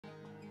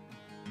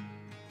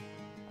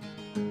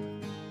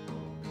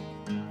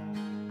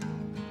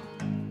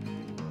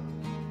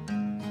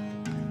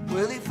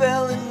Well, he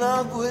fell in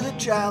love with a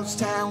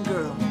Charlestown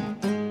girl.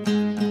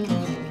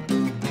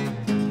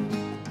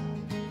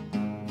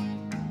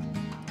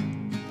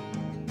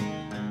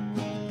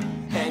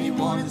 And he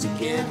wanted to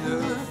get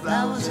her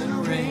flowers in a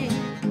ring.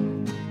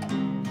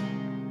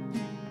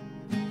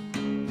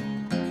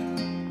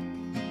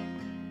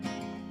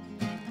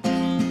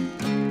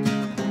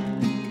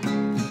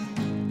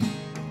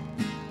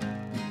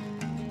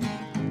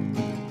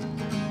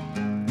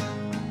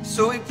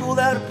 So he pulled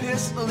out a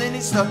pistol and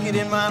he stuck it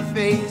in my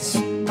face.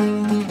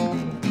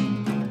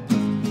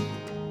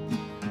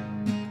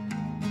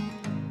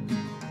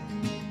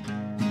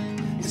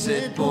 He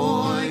said,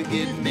 boy,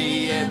 give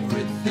me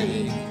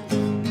everything.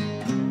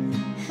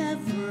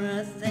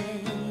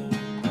 Everything.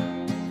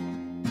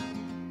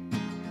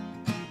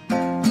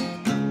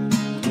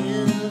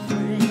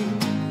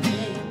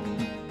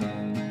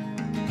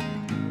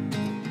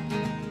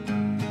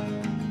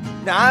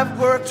 Now I've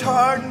worked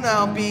hard and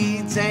I'll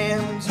be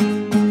damned.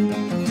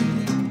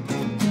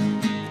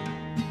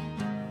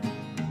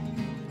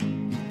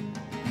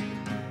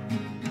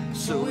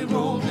 So we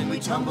rolled and we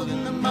tumbled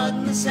in the mud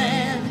and the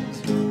sand.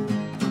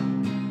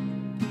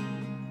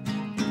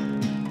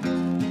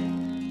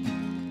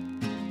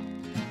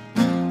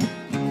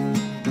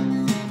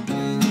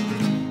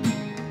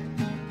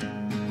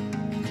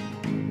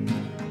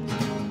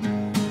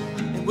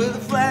 And with a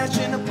flash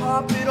and a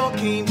pop, it all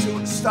came to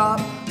a stop.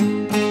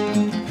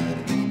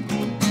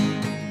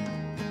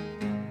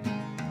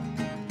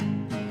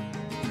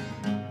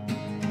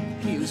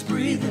 He was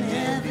breathing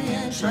heavy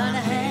and trying to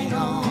hang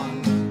on.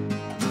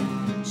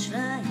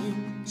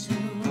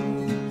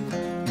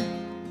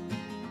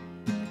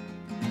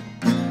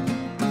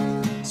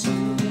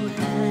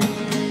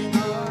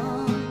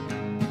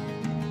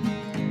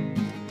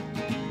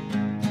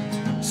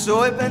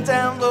 So I bent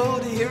down low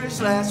to hear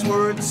his last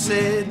words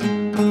said.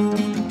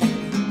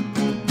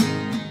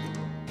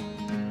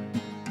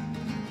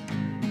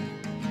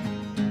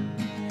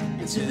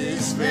 And to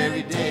this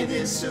very day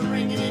there's still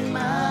ringing in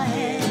my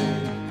head.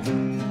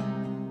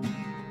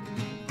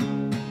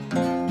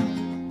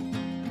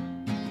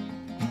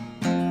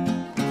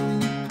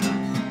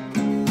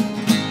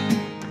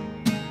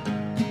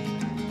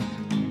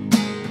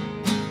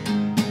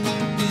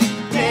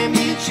 Damn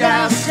you,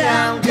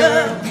 Charlestown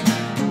girl.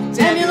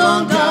 Damn your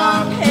long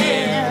dark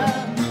hair,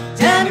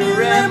 damn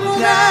your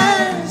emerald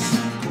eyes,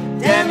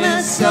 damn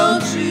your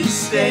sultry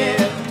stare,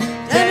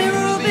 damn your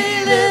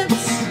ruby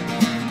lips,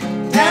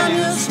 damn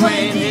your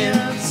swaying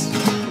hips,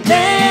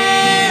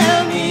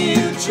 damn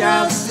you,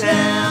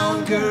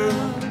 Charlestown girl.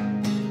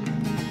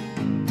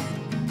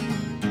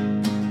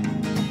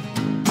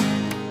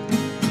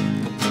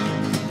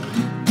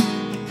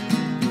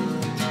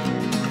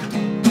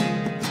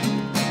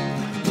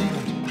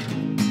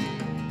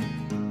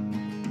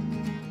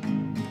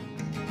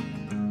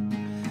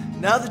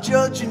 Now the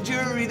judge and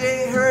jury,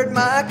 they heard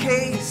my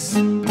case.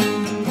 And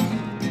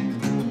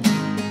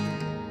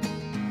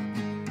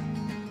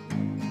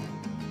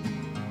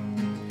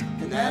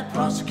that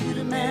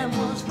prosecutor man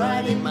was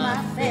right in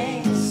my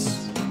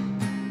face.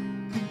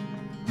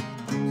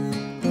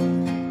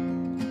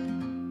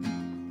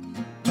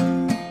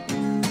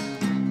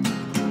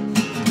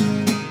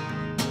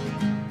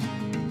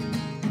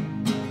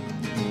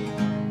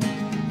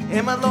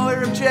 And my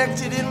lawyer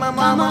objected and my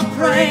mama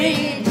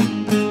prayed.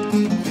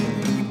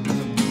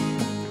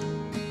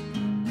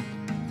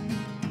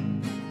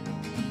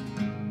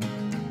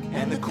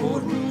 And the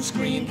courtroom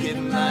screamed, give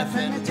him life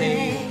and a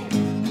day.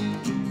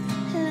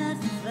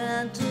 Life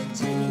and a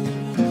day.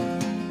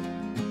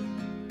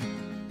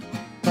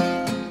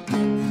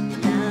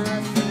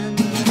 Life and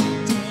a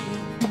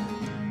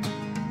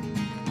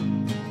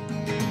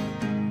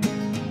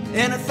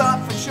day. And I thought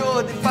for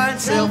sure they'd find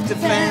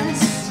self-defense.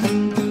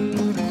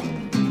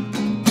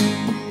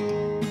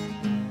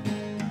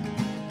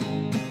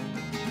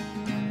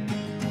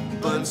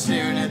 But I'm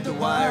staring at the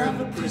wire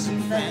of a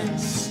prison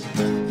fence.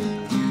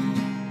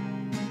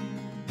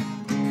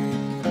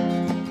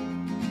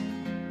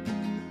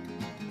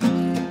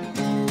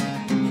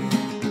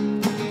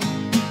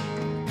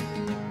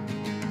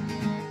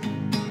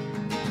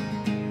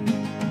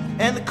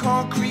 And the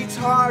concrete's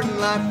hard and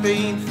life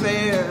ain't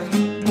fair.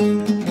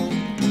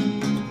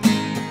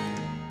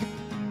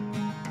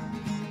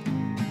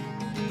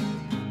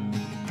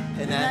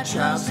 And that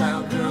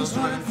Charlestown girl's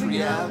running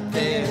free out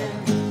there.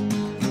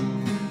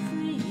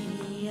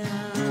 Free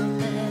out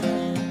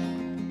there.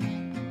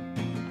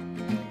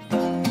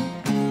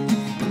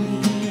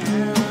 Free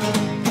out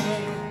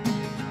there.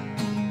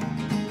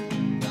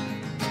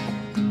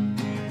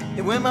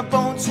 And when my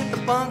bones hit the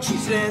bunk,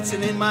 she's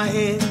dancing in my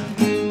head.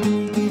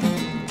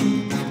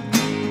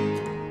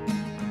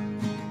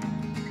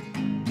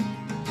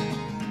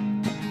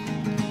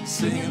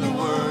 Singing the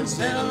words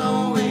that I'll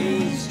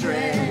always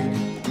dread.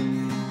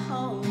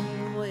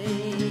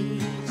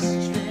 Always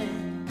dread.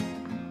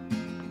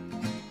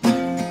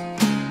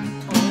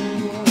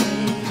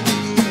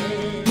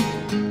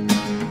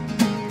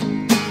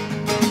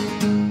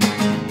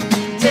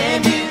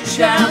 Damn you,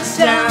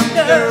 Charlestown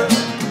girl.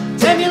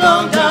 Damn your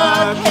long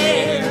dark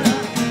hair.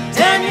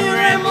 Damn your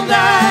gold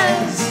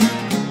eyes,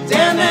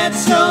 damn that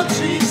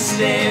sultry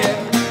stare,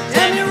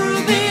 damn your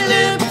ruby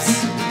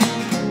lips,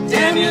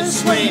 damn your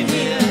swaying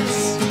heel.